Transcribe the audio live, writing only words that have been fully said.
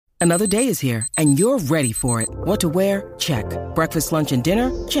Another day is here, and you're ready for it. What to wear? Check. Breakfast, lunch, and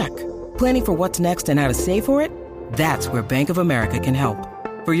dinner? Check. Planning for what's next and how to save for it? That's where Bank of America can help.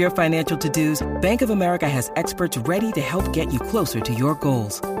 For your financial to-dos, Bank of America has experts ready to help get you closer to your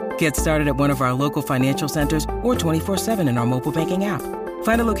goals. Get started at one of our local financial centers or 24/7 in our mobile banking app.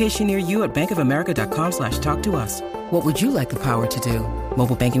 Find a location near you at bankofamerica.com/talktous. What would you like the power to do?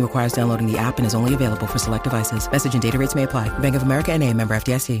 Mobile banking requires downloading the app and is only available for select devices. Message and data rates may apply. Bank of America N.A., member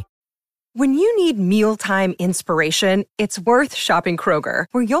FDIC. When you need mealtime inspiration, it's worth shopping Kroger,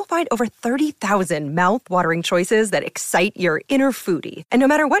 where you'll find over 30,000 mouth-watering choices that excite your inner foodie. And no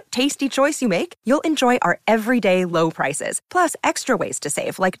matter what tasty choice you make, you'll enjoy our everyday low prices, plus extra ways to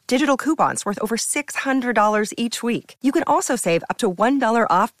save, like digital coupons worth over $600 each week. You can also save up to $1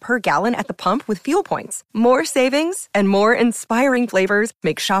 off per gallon at the pump with fuel points. More savings and more inspiring flavors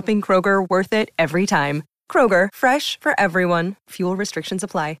make shopping Kroger worth it every time. Kroger, fresh for everyone. Fuel restrictions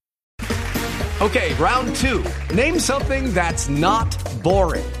apply. Okay, round two. Name something that's not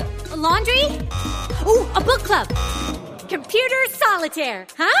boring. A laundry? Ooh, a book club. Computer solitaire,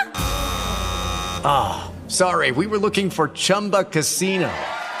 huh? Ah, sorry, we were looking for Chumba Casino.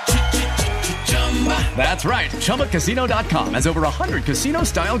 That's right, ChumbaCasino.com has over 100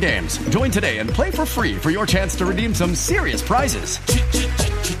 casino-style games. Join today and play for free for your chance to redeem some serious prizes.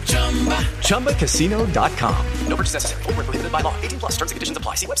 ChumbaCasino.com. No purchase necessary. Void where prohibited by law. 18 plus. Terms and conditions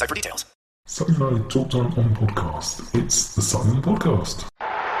apply. See website for details. Sutton United Talk Time on podcast. It's the Sutton Podcast.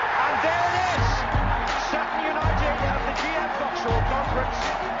 And there it is! Sutton United of the GM Vauxhall Conference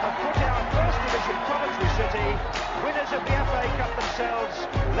have put out First Division Coventry City, winners of the FA Cup themselves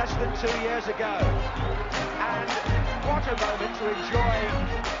less than 2 years ago. And what a moment to enjoy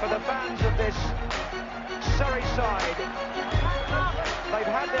for the fans of this Surrey side. They've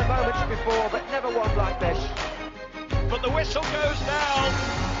had their moments before, but never one like this. But the whistle goes now.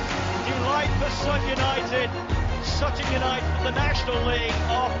 Delight for Sutton United. Sutton United, the National League,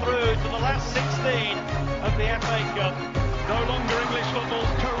 are through to the last 16 of the FA Cup. No longer English football's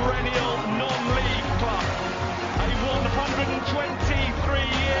perennial non-league club. A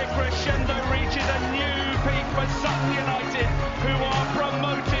 123-year crescendo reaches a new peak for Sutton United, who are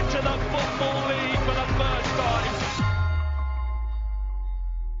promoted to the Football League for the first time.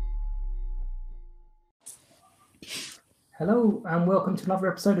 Hello and welcome to another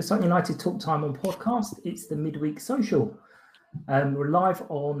episode of Sutton United Talk Time on podcast. It's the midweek social. We're live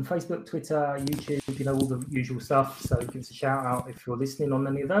on Facebook, Twitter, YouTube, all the usual stuff. So give us a shout out if you're listening on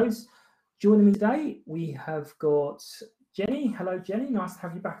any of those. Joining me today, we have got Jenny. Hello, Jenny. Nice to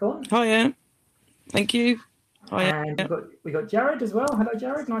have you back on. Hiya. Thank you. Hiya. And we got Jared as well. Hello,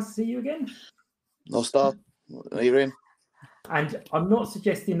 Jared. Nice to see you again. No star. What are you in? And I'm not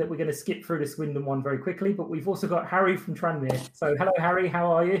suggesting that we're going to skip through the Swindon one very quickly, but we've also got Harry from Tranmere. So hello, Harry.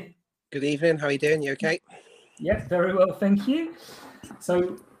 How are you? Good evening. How are you doing? You okay? Yeah, very well. Thank you.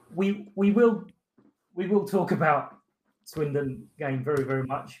 So we will talk about Swindon game very, very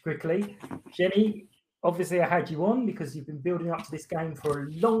much quickly. Jenny, obviously I had you on because you've been building up to this game for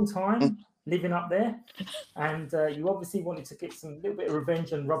a long time, living up there. And you obviously wanted to get some little bit of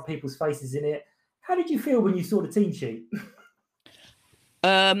revenge and rub people's faces in it. How did you feel when you saw the team sheet?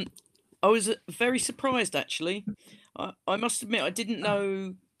 I was very surprised, actually. I must admit, I didn't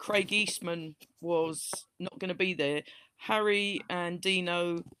know Craig Eastman was not going to be there. Harry and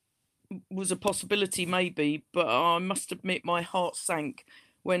Dino was a possibility, maybe, but I must admit my heart sank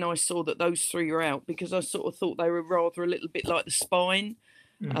when I saw that those three were out because I sort of thought they were rather a little bit like the spine.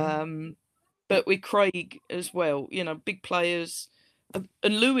 Mm-hmm. But with Craig as well, big players.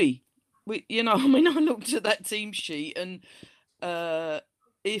 And Louis, I looked at that team sheet and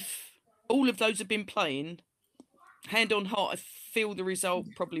if all of those had been playing, hand on heart, I feel the result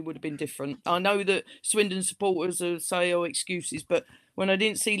probably would have been different. I know that Swindon supporters will say, excuses, but when I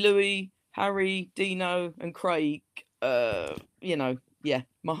didn't see Louis, Harry, Dino and Craig, my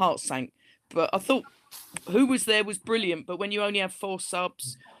heart sank. But I thought who was there was brilliant, but when you only have 4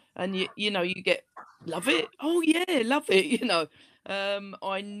 subs and you get, love it. Oh yeah, love it,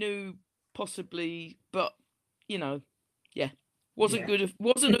 I knew possibly, but wasn't good.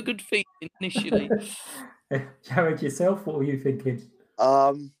 Wasn't a good feeling initially. Jared, yourself, what were you thinking?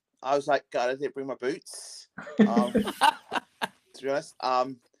 I was like, God, I didn't bring my boots. To be honest,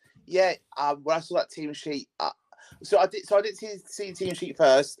 when I saw that team sheet, so I didn't see the team sheet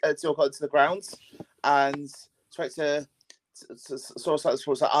first until I got to the grounds and spoke to sort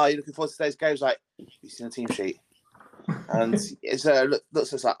of like, "Are you looking forward to today's game?" I was like, "You seen the team sheet?" And it's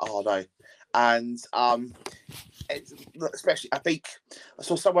looks just like, "Oh no," and especially I think I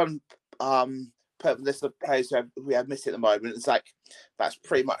saw someone put the list of players we have missing at the moment, it's like that's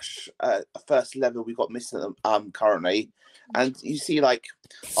pretty much a first level we've got missing currently. And you see, like,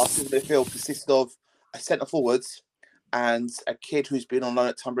 our centre midfield consists of a centre forwards and a kid who's been on loan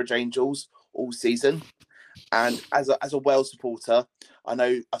at Tunbridge Angels all season. And as a Wales supporter, I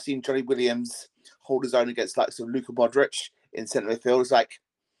know I've seen Johnny Williams hold his own against like some Luka Modric in centre midfield. It's like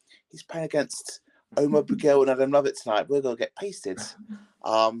he's playing against Omar Bugel and Adam Lovett tonight. We're going to get pasted.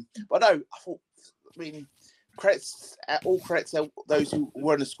 But no, all credits to those who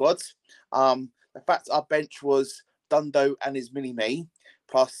were in the squad. The fact our bench was Dundo and his mini-me,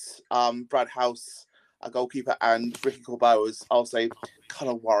 plus Brad House, a goalkeeper, and Ricky Corbell was also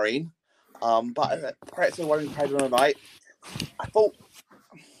kind of worrying. But credits to the one who played on the night. I thought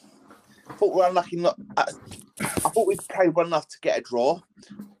we were unlucky. I thought we played well enough to get a draw,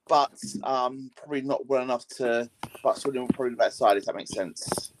 but probably not well enough to. But Swindon were probably the better side, if that makes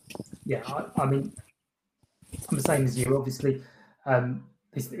sense. Yeah, I mean, I'm the same as you. Obviously,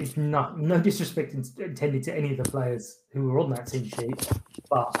 it's no disrespect intended to any of the players who were on that team sheet,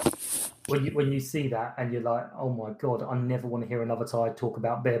 but when you see that and you're like, oh my God, I never want to hear another side talk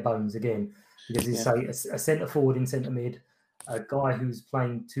about bare bones again, because you say a centre forward in centre mid, a guy who's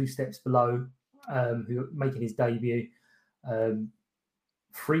playing 2 steps below, who making his debut,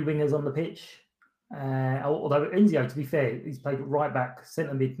 3 wingers on the pitch. Although Enzio, to be fair, he's played right back,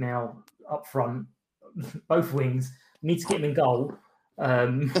 centre mid now, up front, both wings. Need to get him in goal.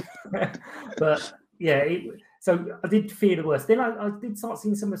 But yeah, so I did fear the worst. Then I did start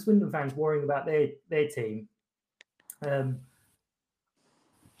seeing some of the Swindon fans worrying about their team.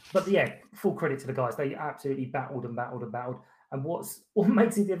 But yeah, full credit to the guys. They absolutely battled. And what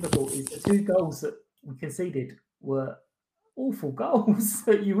makes it difficult is the 2 goals that we conceded were awful goals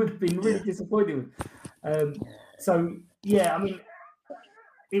that you would have been really disappointed with. So yeah, I mean,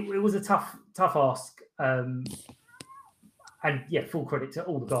 it was a tough ask. And yeah, full credit to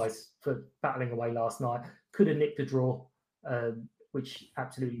all the guys for battling away last night. Could have nicked a draw, which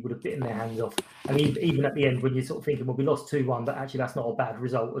absolutely would have bitten their hands off. And even at the end, when you're sort of thinking, well, we lost 2-1, but actually that's not a bad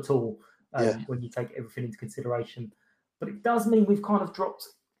result at all when you take everything into consideration. But it does mean we've kind of dropped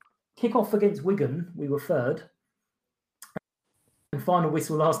kick-off against Wigan. We were 3rd. And final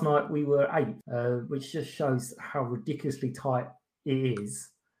whistle last night, we were 8th, which just shows how ridiculously tight it is.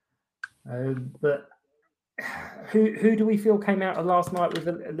 But who do we feel came out of last night with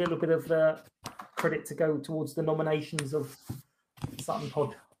a little bit of credit to go towards the nominations of Sutton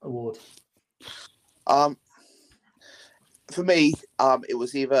Pod Award? For me, it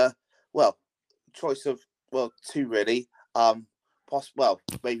was either choice of 2 really.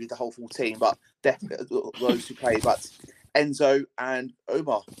 Maybe the whole full team, but definitely those who played. But Enzo and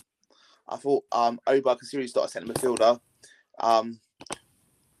Omar. I thought Omar, considering he's not a centre midfielder,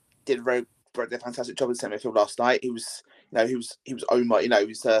 did a fantastic job in centre midfield last night. He was Omar. He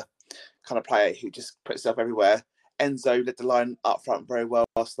was a kind of player who just put himself everywhere. Enzo led the line up front very well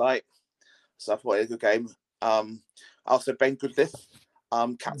last night, so I thought it was a good game. Also Ben Goodliffe,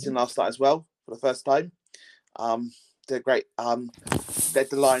 captain last night as well for the first time. Did great. Led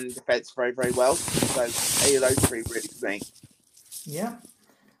the line in defence very, very well. So any of those 3 really for me. Yeah.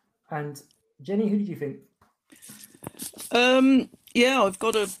 And Jenny, who did you think? Yeah, I've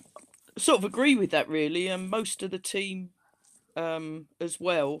got to sort of agree with that really, and most of the team as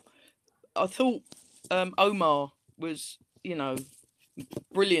well. I thought Omar was,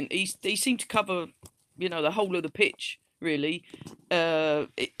 brilliant. He seemed to cover, the whole of the pitch really.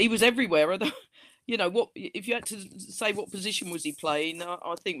 He was everywhere. What if you had to say what position was he playing?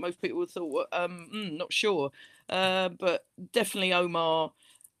 I think most people thought, not sure, but definitely Omar.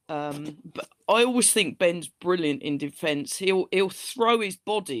 But I always think Ben's brilliant in defence. He'll throw his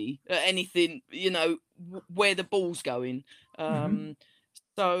body at anything, where the ball's going.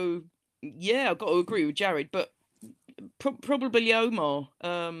 So yeah, I've got to agree with Jared, but probably Omar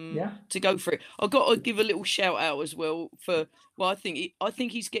to go for it. I've got to give a little shout out as well for. Well, I think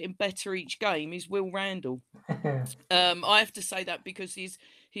he's getting better each game. Is Will Randall? I have to say that because his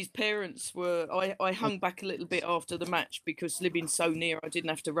parents were. I hung back a little bit after the match because living so near, I didn't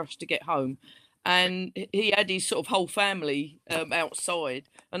have to rush to get home, and he had his sort of whole family outside,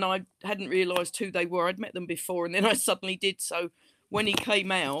 and I hadn't realised who they were. I'd met them before, and then I suddenly did. So when he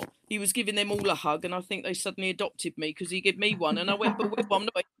came out, he was giving them all a hug, and I think they suddenly adopted me because he gave me one, and I went, "But Will, I'm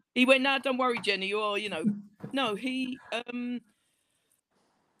not." He went, "No, don't worry, Jenny. You're, no." He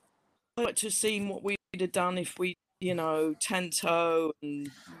I'd like to have seen what we'd have done if we, Tanto and,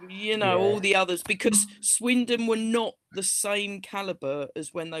 all the others, because Swindon were not the same calibre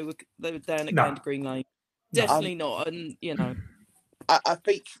as when they were down at Gander Green Lane. Definitely not. And, I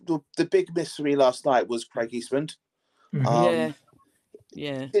think the big miss for me last night was Craig Eastman. Yeah.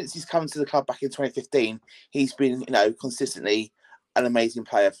 Since he's come to the club back in 2015, he's been, consistently an amazing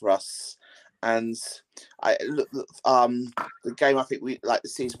player for us. And the game I think we like the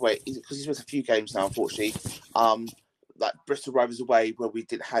season where because he's missed a few games now, unfortunately. Like Bristol Rovers away where we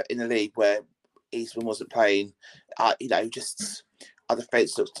didn't have in the league where Eastman wasn't playing. Just our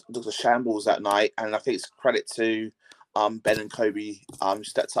defence looked a shambles that night, and I think it's credit to Ben and Kobe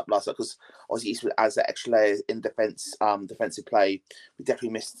stepped up last night because obviously Eastman adds that extra layer in defence, defensive play. We definitely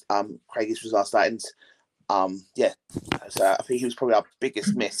missed Craig Eastman last night, and so I think he was probably our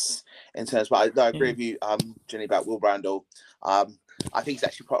biggest miss in terms. But I agree with you, Jenny, about Will Brandle. I think he's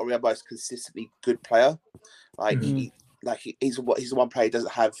actually probably our most consistently good player. He's the one player who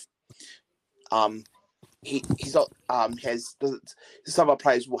doesn't have. He's not. Some of our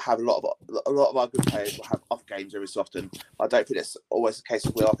players will have a lot of our good players will have off games every so often. I don't think that's always the case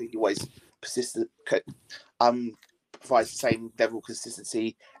with Will. I think he always persistent. Provides the same level of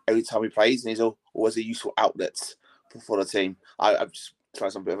consistency every time he plays, and he's always a useful outlet for the team. I'm just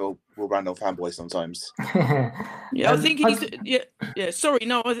trying some bit of a Will Brandle fanboy sometimes. I think he's. Sorry,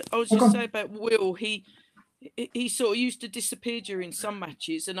 no, I was just saying about Will. He sort of used to disappear during some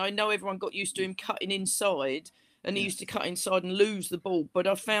matches, and I know everyone got used to him cutting inside, and he used to cut inside and lose the ball. But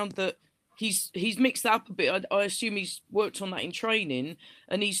I found that he's mixed that up a bit. I assume he's worked on that in training,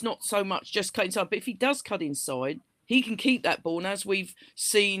 and he's not so much just cut inside. But if he does cut inside, he can keep that ball, and as we've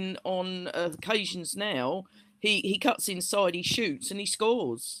seen on occasions now, he cuts inside, he shoots, and he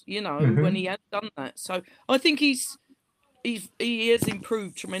scores. When he had done that, so I think he has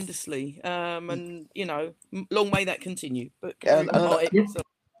improved tremendously, and long may that continue. But go.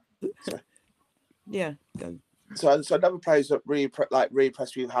 So another player that really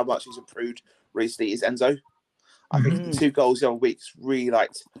impressed me with how much he's improved recently is Enzo. I think the 2 goals the other week really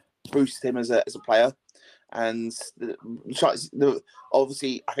boosted him as a player. And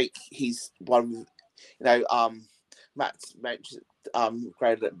obviously, I think he's one. Matt mentioned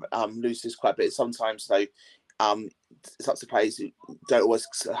loses quite a bit sometimes. So, it's up to players who don't always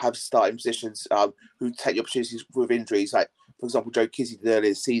have starting positions, who take the opportunities with injuries. Like for example, Joe Kizzy did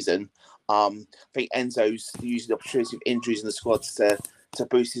earlier this season. I think Enzo's using the opportunity of injuries in the squad to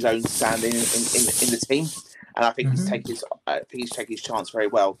boost his own standing in the team. And I think he's taking his chance very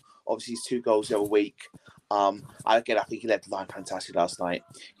well. Obviously, his 2 goals the other week. I think he led the line fantastic last night.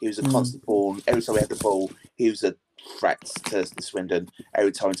 He was a constant ball. Every time we had the ball, he was a threat to Swindon.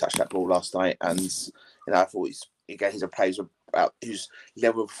 Every time he touched that ball last night, and I thought he's a player whose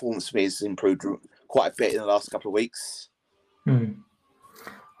level of performance for me has improved quite a bit in the last couple of weeks. Okay,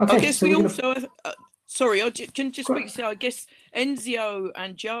 I guess we also. Sorry, I can just quickly say. I guess Enzio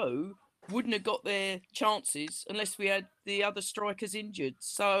and Joe wouldn't have got their chances unless we had the other strikers injured.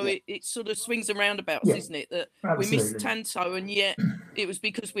 So it sort of swings and roundabouts, isn't it? That we missed Tanto, and yet it was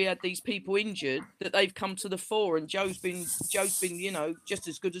because we had these people injured that they've come to the fore, and Joe's been just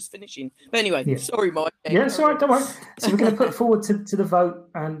as good as finishing. But anyway, sorry, Mike. Yeah, it's all right, don't worry. So we're going to put forward to the vote,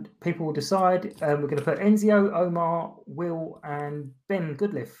 and people will decide. We're going to put Enzio, Omar, Will, and Ben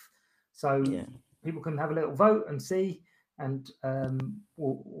Goodliff. So people can have a little vote and see. And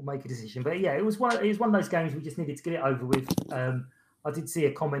we'll make a decision. But it was one of those games we just needed to get it over with. I did see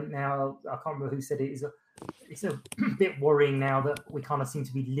a comment now. I can't remember who said it. It's a bit worrying now that we kind of seem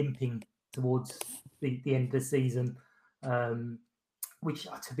to be limping towards the end of the season. Which,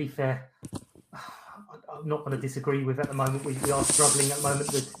 to be fair, I'm not going to disagree with at the moment. We are struggling at the moment.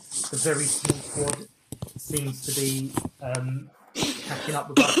 The very small squad seems to be catching up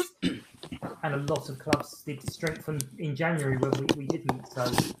with us. And a lot of clubs did strengthen in January when we didn't.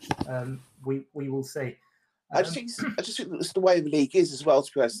 So we will see. I just think it's the way the league is as well.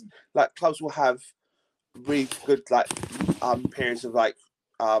 To be honest, like clubs will have really good periods of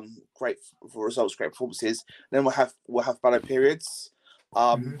great results, great performances. Then we'll have better periods.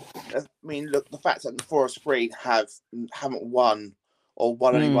 I mean, look, the fact that the Forest Green haven't won or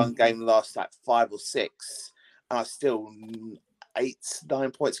won only one game in the last 5 or 6, and are still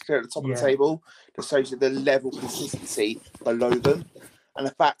 8-9 points clear at the top of the table, just shows you the level of consistency below them. And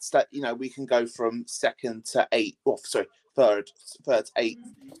the fact that we can go from 2nd to 8th, third to 8th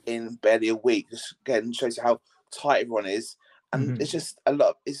in barely a week, just again shows you how tight everyone is. And it's just a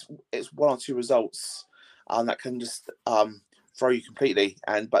lot. It's 1 or 2 results that can just throw you completely.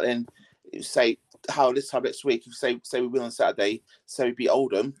 But then you say how this time next week, if say we win on Saturday, so we beat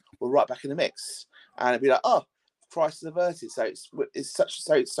Oldham, we're right back in the mix, and it'd be like, oh, crisis averted. So it's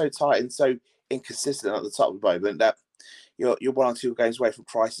so tight and so inconsistent at the top of the moment that you're 1 or 2 games away from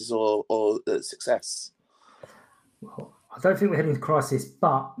crisis or success. Well, I don't think we're heading into crisis,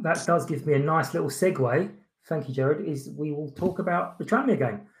 but that does give me a nice little segue. Thank you, Jared. Is we will talk about the Tranmere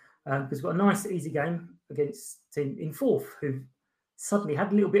game because we've got a nice, easy game against a team in fourth who suddenly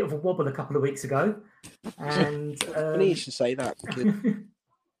had a little bit of a wobble a couple of weeks ago. And funny you should say that.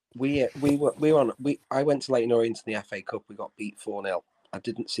 I went to Leyton Orient in the FA Cup. We got beat 4-0. I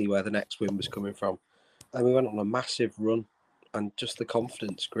didn't see where the next win was coming from, and we went on a massive run, and just the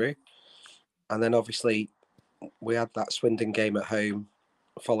confidence grew. And then obviously we had that Swindon game at home,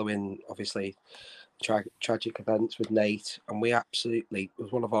 following obviously tragic events with Nate, and we absolutely, it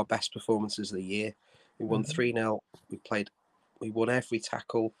was one of our best performances of the year. We won 3-0. We won every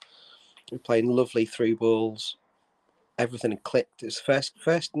tackle. We played lovely through balls. Everything had clicked. It was the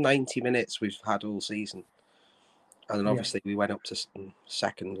first 90 minutes we've had all season. And then obviously we went up to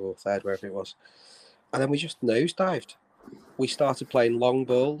second or third, wherever it was. And then we just nosedived. We started playing long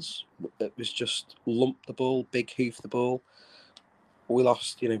balls. It was just lump the ball, big hoof the ball. We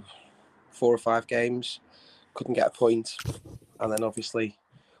lost, 4 or 5 games. Couldn't get a point. And then obviously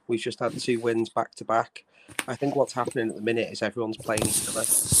we've just had 2 wins back to back. I think what's happening at the minute is everyone's playing each other.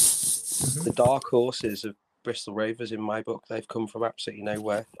 The dark horses of Bristol Rovers, in my book, they've come from absolutely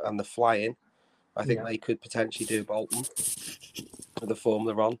nowhere, and they're flying. I think they could potentially do Bolton with the form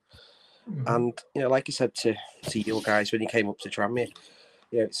they're on. And, like I said to your guys when you came up to Tranmere,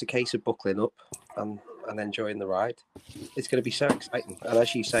 it's a case of buckling up and enjoying the ride. It's going to be so exciting. And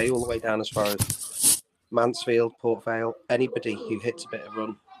as you say, all the way down as far as Mansfield, Port Vale, anybody who hits a bit of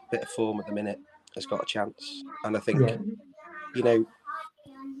run, bit of form at the minute has got a chance. And I think,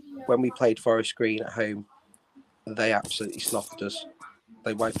 when we played Forest Green at home, they absolutely snuffed us.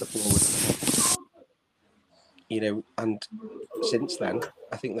 They wiped the floor with us. And since then,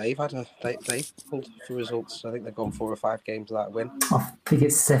 I think they've pulled for results. I think they've gone 4 or 5 games without a win. I think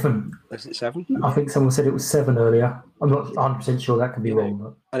it's 7. Is it 7? I think someone said it was 7 earlier. I'm not 100% sure, that could be wrong.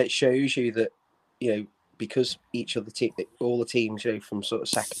 But... And it shows you that, because each of the all the teams, from sort of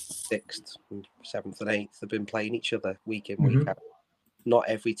 2nd, 6th, 7th and 8th have been playing each other week in, week out. Not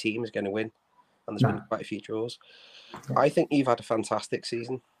every team is going to win. And there's been quite a few draws. I think you've had a fantastic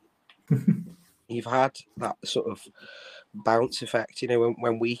season. You've had that sort of bounce effect.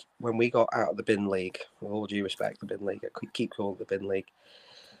 When we got out of the bin league, with all due respect, the bin league, I keep calling it the bin league.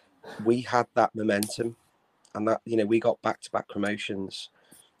 We had that momentum, and that we got back-to-back promotions,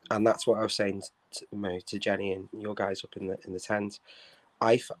 and that's what I was saying to Jenny and your guys up in the tent.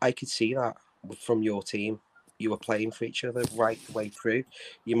 I could see that from your team. You were playing for each other right the way through.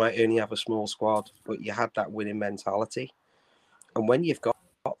 You might only have a small squad, but you had that winning mentality. And when you've got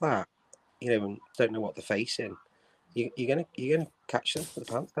that, and don't know what they're facing, you're gonna catch them with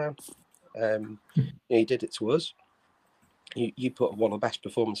the pants down. You did it to us. You put one of the best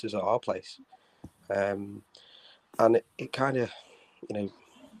performances at our place, and it kind of,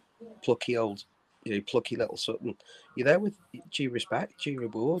 plucky little Sutton. You're there with due respect, due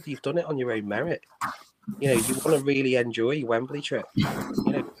reward. You've done it on your own merit. You want to really enjoy your Wembley trip.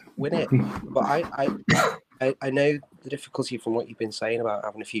 Win it. But I know the difficulty from what you've been saying about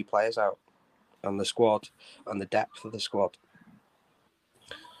having a few players out and the squad and the depth of the squad.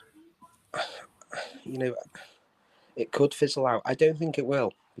 It could fizzle out. I don't think it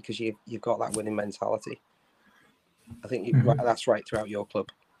will, because you've got that winning mentality. I think that's right throughout your club.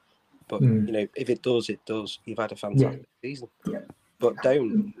 But if it does, it does. You've had a fantastic season. Yeah. But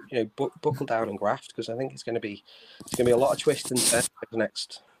don't, buckle down and graft, because I think it's going to be a lot of twists and turns for the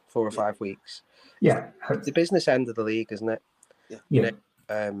next 4 or 5 weeks. Yeah, it's the business end of the league, isn't it? Yeah.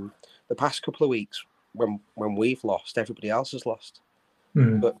 The past couple of weeks when we've lost, everybody else has lost.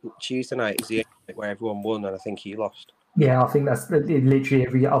 But Tuesday night is the only night where everyone won, and I think you lost. Yeah, I think that's literally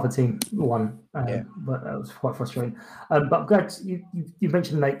every other team won. But that was quite frustrating. But I'm glad you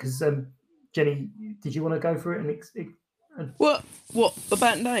mentioned Nate, because Jenny, did you want to go for it? What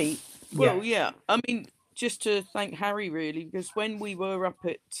about Nate? Well, yeah. I mean, just to thank Harry, really, because when we were up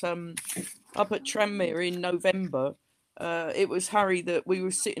at Tranmere in November, it was Harry that we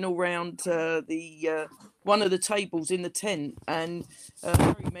were sitting all round the one of the tables in the tent, and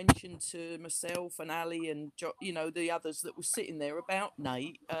Harry mentioned to myself and Ali and the others that were sitting there about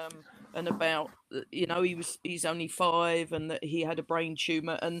Nate, and about he's only 5 and that he had a brain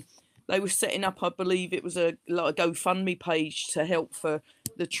tumour, and they were setting up, I believe it was a GoFundMe page to help for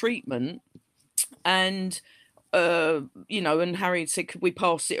the treatment, and and Harry said, could we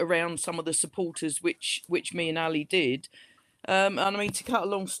pass it around some of the supporters, which me and Ali did. And I mean, to cut a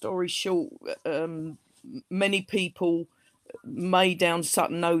long story short, many people may down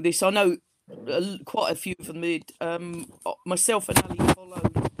Sutton know this. I know quite a few of them did. Myself and Ali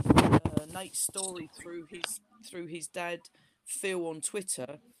followed Nate's story through through his dad, Phil, on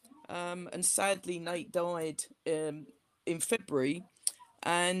Twitter. And sadly, Nate died in February.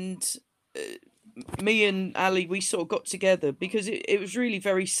 And me and Ali, we sort of got together because it was really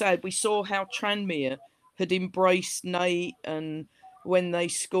very sad. We saw how Tranmere had embraced Nate, and when they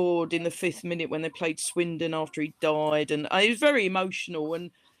scored in the 5th minute when they played Swindon after he died, and it was very emotional.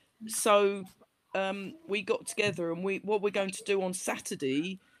 And so we got together, and what we're going to do on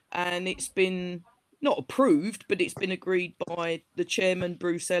Saturday, and it's been not approved, but it's been agreed by the chairman,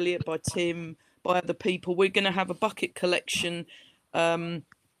 Bruce Elliott, by Tim, by other people. We're going to have a bucket collection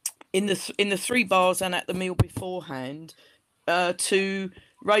in the 3 bars and at the meal beforehand to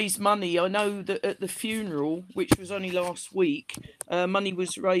raise money. I know that at the funeral, which was only last week, money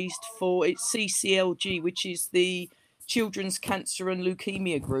was raised for CCLG, which is the Children's Cancer and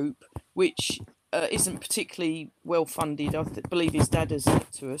Leukemia Group, which isn't particularly well funded. I believe his dad has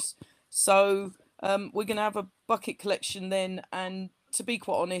said to us. So we're going to have a bucket collection then. And to be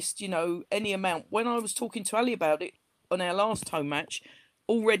quite honest, any amount. When I was talking to Ali about it on our last home match,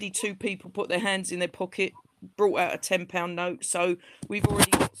 already 2 people put their hands in their pocket, brought out a £10 note. So we've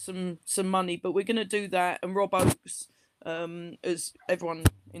already got some money, but we're going to do that. And Rob Oakes, as everyone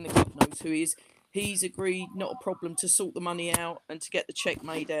in the club knows who he is, he's agreed, not a problem, to sort the money out and to get the cheque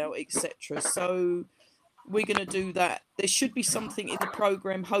made out, etc. So we're going to do that. There should be something in the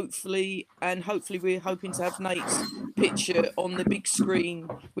programme, hopefully, and hopefully we're hoping to have Nate's picture on the big screen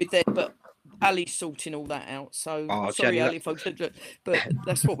with that. But Ali's sorting all that out. So sorry, Jenny, Ali, folks, but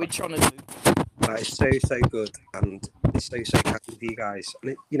that's what we're trying to do. That is so good, and it's so kind of you guys.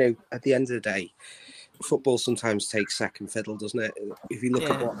 And at the end of the day, football sometimes takes second fiddle, doesn't it? If you look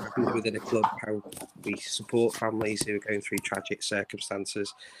at what happens within a club, how we support families who are going through tragic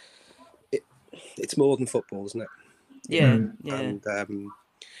circumstances, it's more than football, isn't it? Yeah. And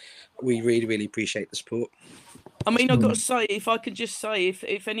we really, really appreciate the support. I mean, I've got to say, if I could just say,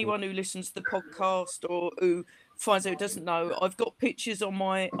 if anyone who listens to the podcast or who finds out who doesn't know, I've got pictures on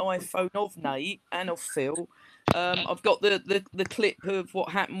my iPhone of Nate and of Phil. I've got the clip of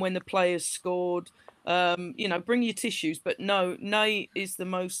what happened when the players scored. Bring your tissues. But no, Nate is the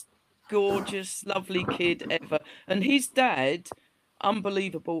most gorgeous, lovely kid ever. And his dad,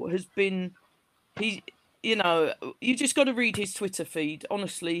 unbelievable, has been... you just got to read his Twitter feed.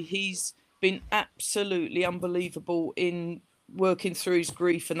 Honestly, he's been absolutely unbelievable in working through his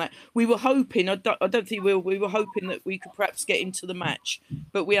grief and that. We were hoping, I don't think we were hoping that we could perhaps get into the match,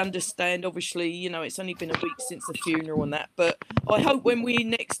 but we understand, obviously, it's only been a week since the funeral and that. But I hope when we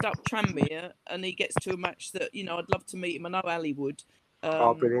next up Tranmere and he gets to a match that, I'd love to meet him. I know Ali would.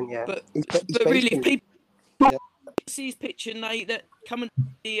 Brilliant, yeah. But really, if people see his picture, Nate, that come and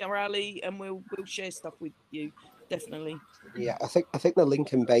see our Ali, and we'll share stuff with you. Definitely. Yeah, I think they're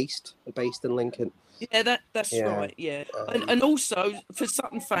Lincoln based. They're based in Lincoln. Yeah, that's right. Yeah, and also for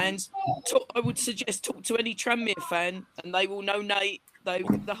Sutton fans, I would suggest talk to any Tranmere fan, and they will know Nate.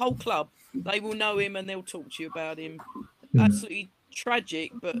 The whole club, they will know him, and they'll talk to you about him. Absolutely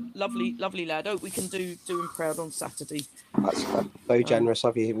tragic, but lovely lad. Hope we can do him proud on Saturday. That's so generous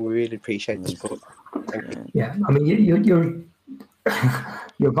of you. We really appreciate the support. Thank you. Yeah, I mean you're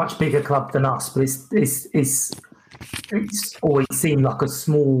a much bigger club than us, but it's always seemed like a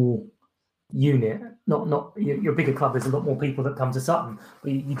small unit. Not your bigger club. There's a lot more people that come to Sutton,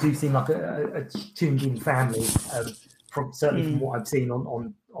 but you do seem like a tuned-in family. Certainly from what I've seen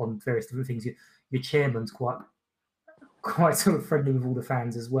on various different things, your chairman's quite sort of friendly with all the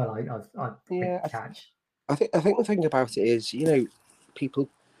fans as well. I catch. I think the thing about it is, people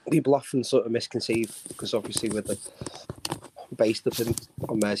often sort of misconceive, because obviously we're based up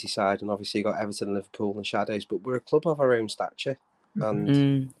on Merseyside, and obviously you got Everton, Liverpool, and Shadows, but we're a club of our own stature,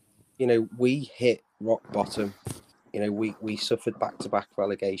 and we hit rock bottom. We suffered back-to-back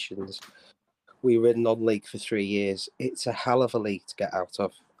relegations. We were in non-league for 3 years. It's a hell of a league to get out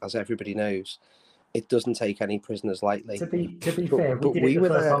of, as everybody knows. It doesn't take any prisoners lightly. To be fair, we were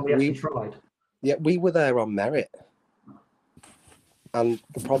there. We tried. Yeah, we were there on merit. And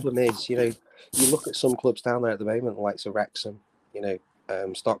the problem is, you look at some clubs down there at the moment, the likes of Wrexham,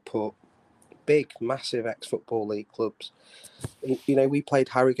 Stockport, big, massive ex-Football League clubs. We played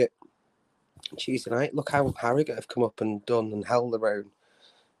Harrogate Tuesday night. Look how Harrogate have come up and done and held their own.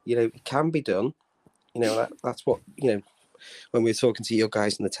 It can be done. That's what, when we were talking to your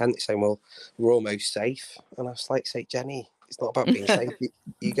guys in the tent, they're saying, well, we're almost safe. And I was like, say, Jenny, it's not about being safe.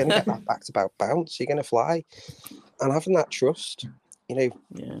 You're going to get that back-to-back bounce. You're going to fly. And having that trust,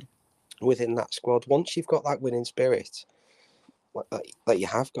 within that squad, once you've got that winning spirit that you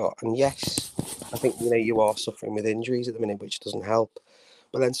have got, and yes, I think, you are suffering with injuries at the minute, which doesn't help.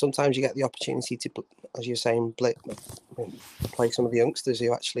 But then sometimes you get the opportunity to, as you're saying, play some of the youngsters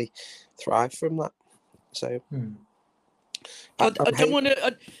who actually thrive from that. So I don't want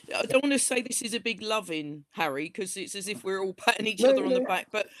to say this is a big loving, Harry, because it's as if we're all patting each other on the back.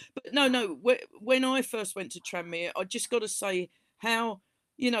 But no. When I first went to Tranmere, I just got to say how,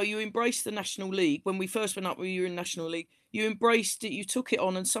 you embraced the National League. When we first went up, when you were in National League, you embraced it, you took it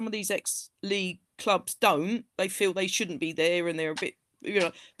on, and some of these ex-league clubs don't. They feel they shouldn't be there, and they're a bit,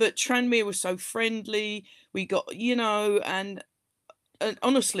 But Tranmere was so friendly. We got, and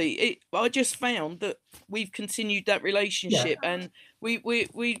honestly, I just found that we've continued that relationship, and we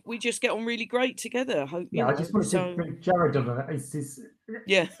just get on really great together. I just wanted to bring Jared on that.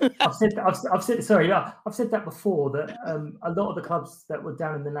 Yeah, I've said that before. That a lot of the clubs that were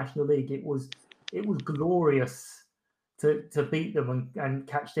down in the National League, it was glorious to beat them and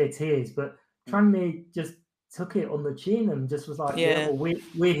catch their tears. But Tranmere just took it on the chin and just was like, well,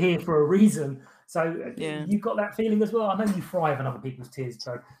 we're here for a reason. So you got that feeling as well. I know you thrive on other people's tears.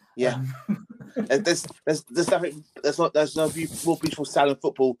 So there's nothing. There's no more beautiful sound in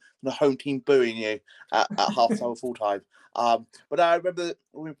football than the home team booing you at half time or full time. But I remember the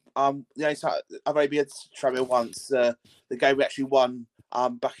only time I've only been to Tranmere once. The game we actually won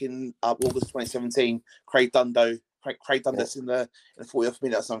back in August 2017. Craig Dundas in the 40th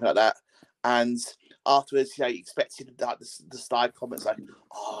minute or something like that, and afterwards, you expected that the side comments like,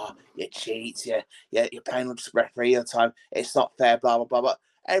 "Oh, you cheat, you're playing with the referee all the time. It's not fair, blah blah blah."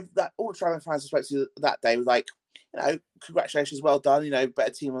 But all the Tranmere fans I spoke to that day was like, congratulations, well done.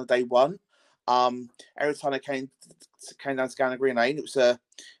 Better team on day one. Every time I came down to Gallagher Green Lane, it was a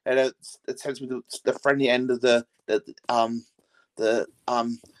attempt to be the friendly end of the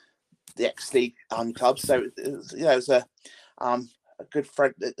ex-league club. So it was a good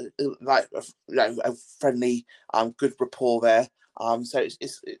friend, a friendly, good rapport there. So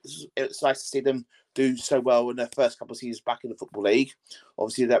it's nice to see them do so well in their first couple of seasons back in the Football League.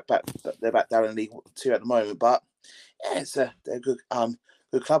 Obviously, they're back down in League 2 at the moment, but they're a good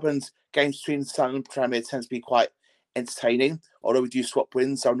club, and games between Sunderland and Tranmere tend to be quite entertaining. Although we do swap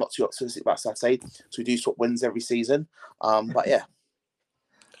wins, so I'm not too optimistic about Saturday. So we do swap wins every season. But yeah.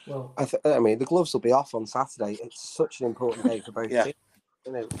 Well, I mean, the gloves will be off on Saturday. It's such an important day for both teams.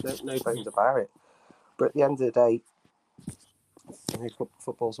 No bones about it. But at the end of the day,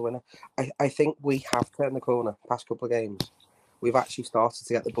 football's a winner. I think we have turned the corner past couple of games. We've actually started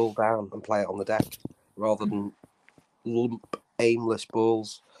to get the ball down and play it on the deck rather than lump aimless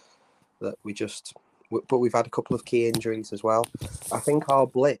balls that we just... But we've had a couple of key injuries as well. I think our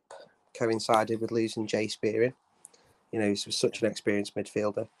blip coincided with losing Jay Spearing. He's such an experienced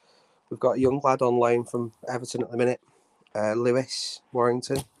midfielder. We've got a young lad on loan from Everton at the minute, Lewis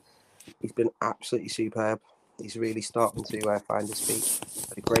Warrington. He's been absolutely superb. He's really starting to find his feet.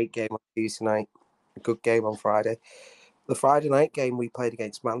 Had a great game on Tuesday night, a good game on Friday. The Friday night game we played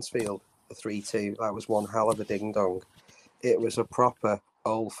against Mansfield, a 3-2. That was one hell of a ding-dong. It was a proper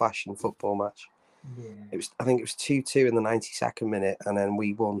old-fashioned football match. Yeah. I think it was 2-2 in the 92nd minute, and then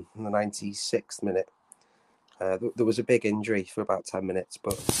we won in the 96th minute. There was a big injury for about 10 minutes,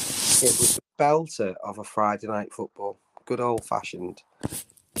 but it was a belter of a Friday night football. Good old-fashioned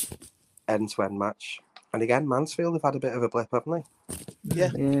end-to-end match. And again, Mansfield have had a bit of a blip, haven't they?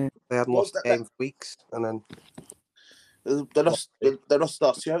 Yeah. They hadn't lost the game for weeks, and then... They lost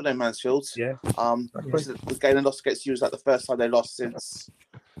last year, haven't they, Mansfield? Yeah. The game they lost against you was like the first time they lost since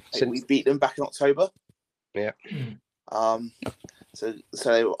we beat them back in October. Yeah. So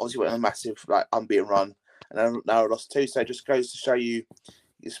they obviously went on a massive unbeaten run, and now lost 2. So it just goes to show you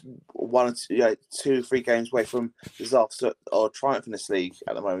it's 1 or 2, 2 or 3 games away from disaster or triumph in this league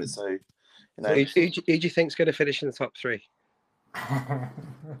at the moment. So who do you think's going to finish in the top 3?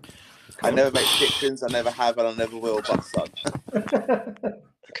 I never make predictions. I never have, and I never will. But son.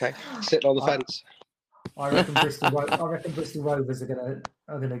 Okay, sitting on the fence. I reckon Bristol Rovers are gonna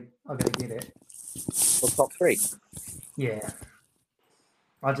get it. Well, top 3. Yeah,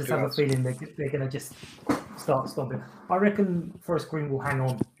 I just have a feeling they're gonna just start stomping. I reckon Forest Green will hang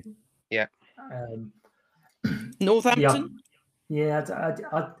on. Yeah. Northampton. Yeah,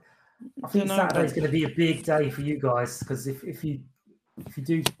 I think Saturday's going to be a big day for you guys, because if you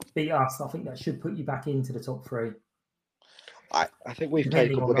do beat us, I think that should put you back into the top 3. I think we've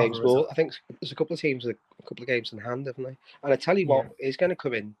played a couple of games more. I think there's a couple of teams with a couple of games in hand, haven't they? And I tell you what is going to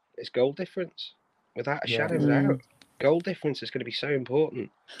come in, it's goal difference. Without a shadow of a doubt. Goal difference is going to be so important.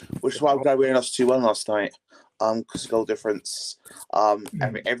 Which is why I'm glad we lost 2-1 last night. Because goal difference,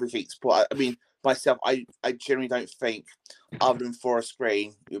 everything's put. I mean, myself, I generally don't think, other than Forest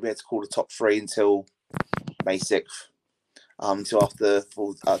Green, you'll be able to call the top 3 until May 6th. until after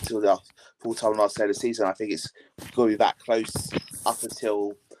till the full time last day of the season. I think it's going to be that close up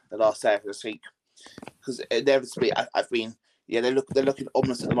until the last day of this week, because inevitably, I mean, yeah, they're looking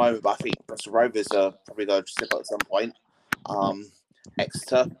ominous at the moment, but I think Bristol Rovers are probably going to slip up at some point.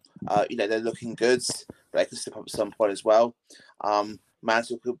 Exeter, they're looking good, but they could slip up at some point as well.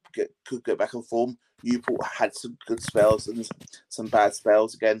 Mansfield could get back on form. Newport had some good spells and some bad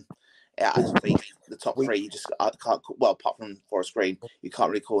spells again. Yeah, I think the top three you just can't. Well, apart from Forest Green, you can't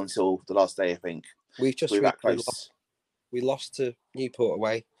really call until the last day. I think we've just that close. We lost to Newport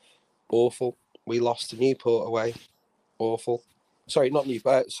away, awful. We lost to Newport away, awful. Sorry, not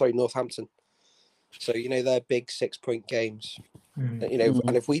Newport. Sorry, Northampton. So they're big 6-point games. And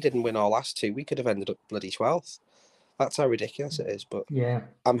if we didn't win our last two, we could have ended up bloody 12th. That's how ridiculous it is. But yeah,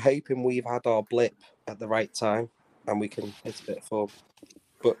 I'm hoping we've had our blip at the right time and we can hit a bit of form.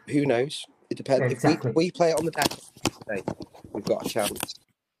 But who knows? It depends. Exactly. If we play it on the deck today, we've got a chance.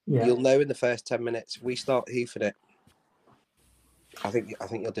 Yeah. You'll know in the first 10 minutes. If we start hoofing it, I think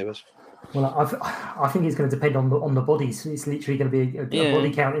you'll do us. Well, I think it's going to depend on the bodies. It's literally going to be a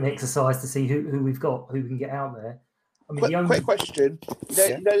body counting exercise to see who we've got, who we can get out there. I mean, quick question.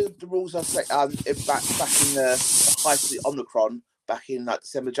 You know the rules are back in the height of the Omicron, back in like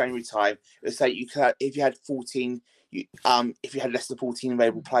December, January time. It would say you could, if you had 14, if you had less than 14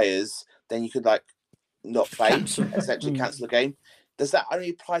 available players, then you could not play, essentially cancel the game. Does that only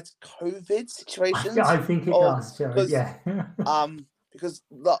apply to COVID situations? I think it does, Jerry. Yeah. Because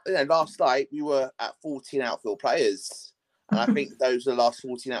last night we were at 14 outfield players, and I think those are the last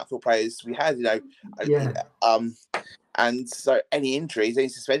 14 outfield players we had. And so any injuries, any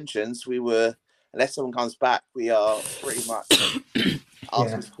suspensions, we were, unless someone comes back, we are pretty much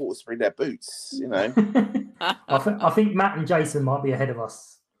asking supporters to bring their boots. I think Matt and Jason might be ahead of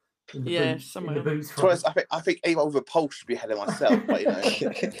us. In the boots front. I think anyone with a pulse should be ahead of myself. But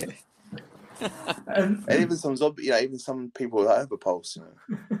and even some people that have a pulse.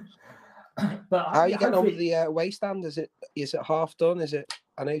 But how are you getting on with the away stand? Is it half done?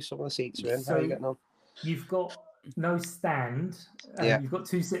 I know some of the seats are in. So how are you getting on? You've got no stand. You've got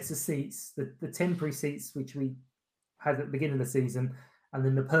 2 sets of seats. The temporary seats which we had at the beginning of the season, and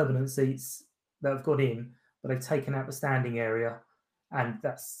then the permanent seats that have got in, but they've taken out the standing area, and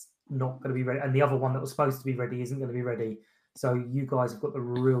that's not going to be ready. And the other one that was supposed to be ready isn't going to be ready. So you guys have got the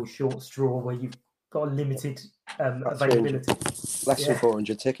real short straw where you've got a limited availability. Less than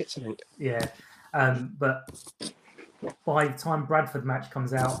 400 tickets, I think. Yeah. But by the time Bradford match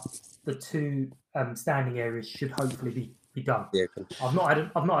comes out, the 2 standing areas should hopefully be done. Yeah. I've not had an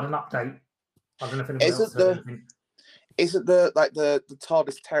update. I don't know if anyone else heard anything. Isn't the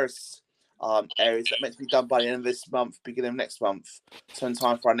TARDIS Terrace areas that meant to be done by the end of this month, beginning of next month, so in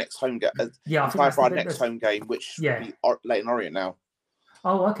time for our next home game? Home game, which will be Leyton Orient now.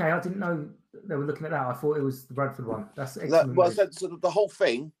 Oh, okay. I didn't know they were looking at that. I thought it was the Bradford one. That's excellent. So the whole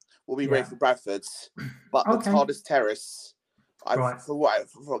thing will be ready for Bradford's, but the TARDIS Terrace, from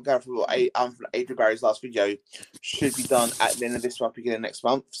Adrian Barry's last video, should be done at the end of this month, beginning of next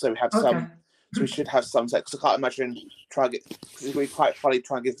month. So we have some. So we should have some. Because I can't imagine it'd be quite funny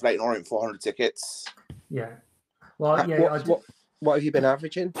trying to give Leyton Orient 400 tickets. Yeah. Well, what have you been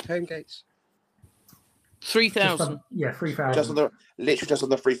averaging home gates? 3,000. 3,000. Just on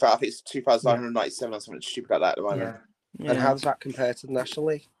the 3,000. I think it's 2,997 or something stupid like that at the moment. Yeah. And how does that compare to the National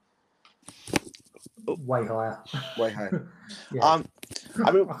League? Way higher. Last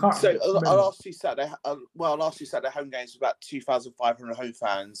two Saturday home games was about 2,500 home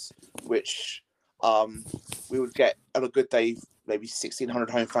fans, which we would get on a good day maybe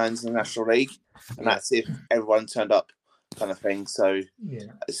 1,600 home fans in the National League, and that's if everyone turned up, kind of thing. So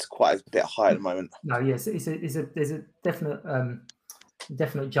it's quite a bit high at the moment. No, yes, there's a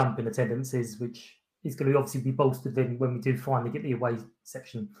definite jump in attendances, which is going to obviously be bolstered then when we do finally get the away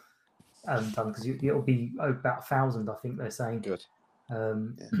section done, because it'll be about 1,000, I think they're saying. Good.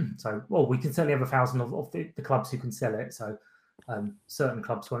 So, we can certainly have 1,000 of the clubs who can sell it. So, certain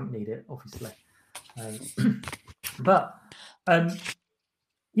clubs won't need it, obviously. But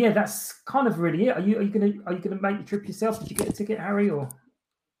that's kind of really it. Are you gonna make the trip yourself? Did you get a ticket, Harry? Or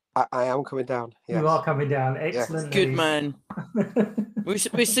I am coming down. Yes. You are coming down. Excellent. Good man.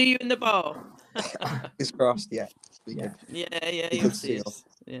 we see you in the bar. It's crossed. Yeah. You'll see us.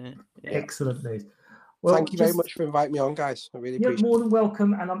 Yeah. Excellent news. Well, thank you very much for inviting me on, guys. I really appreciate it. More than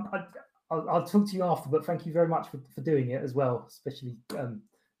welcome. And I'll talk to you after, but thank you very much for doing it as well, especially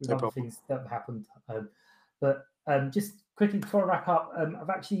with other things that have happened. But just quickly before I wrap up, I've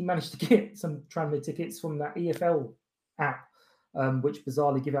actually managed to get some Tranmere tickets from that EFL app. which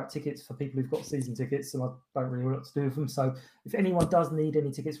bizarrely give out tickets for people who've got season tickets, and I don't really know what to do with them. So if anyone does need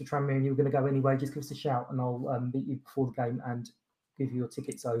any tickets for Tranmere and you're going to go anyway, just give us a shout and I'll meet you before the game and give you your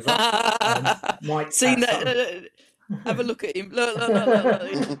tickets over. Mike, seen that? Have a look at him. Look.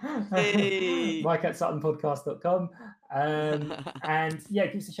 Hey. Mike at SuttonPodcast.com. And yeah,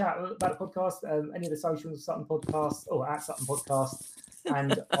 give us a shout about the podcast, any of the socials, Sutton Podcast or at Sutton Podcast,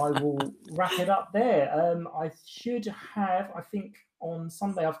 and I will wrap it up there. I should have, I think on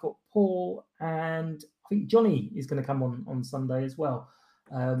Sunday, I've got Paul and I think Johnny is going to come on Sunday as well.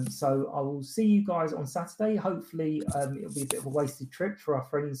 So I will see you guys on Saturday. Hopefully, it'll be a bit of a wasted trip for our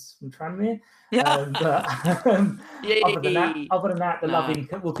friends from Tranmere. But other than that, the loving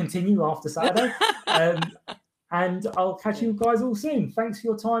will continue after Saturday. And I'll catch you guys all soon. Thanks for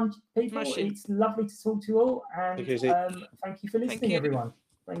your time, people. It's lovely to talk to you all. And thank you for listening, everyone.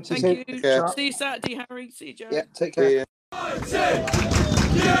 Thank you. See you Saturday, Harry. See you, Joe. Yeah, take care.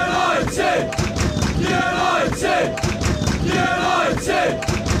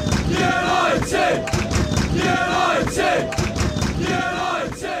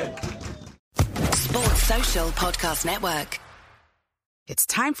 Sports Social Podcast Network. It's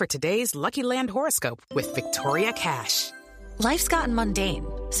time for today's Lucky Land horoscope with Victoria Cash. Life's gotten mundane,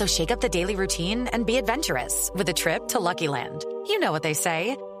 so shake up the daily routine and be adventurous with a trip to Lucky Land. You know what they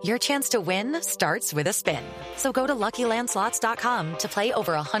say, your chance to win starts with a spin. So go to LuckyLandSlots.com to play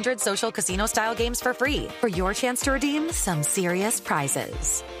over 100 social casino-style games for free for your chance to redeem some serious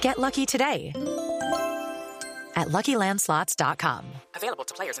prizes. Get lucky today at LuckyLandSlots.com. Available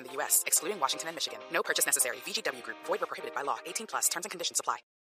to players in the U.S., excluding Washington and Michigan. No purchase necessary. VGW Group. Void where prohibited by law. 18+. Terms and conditions apply.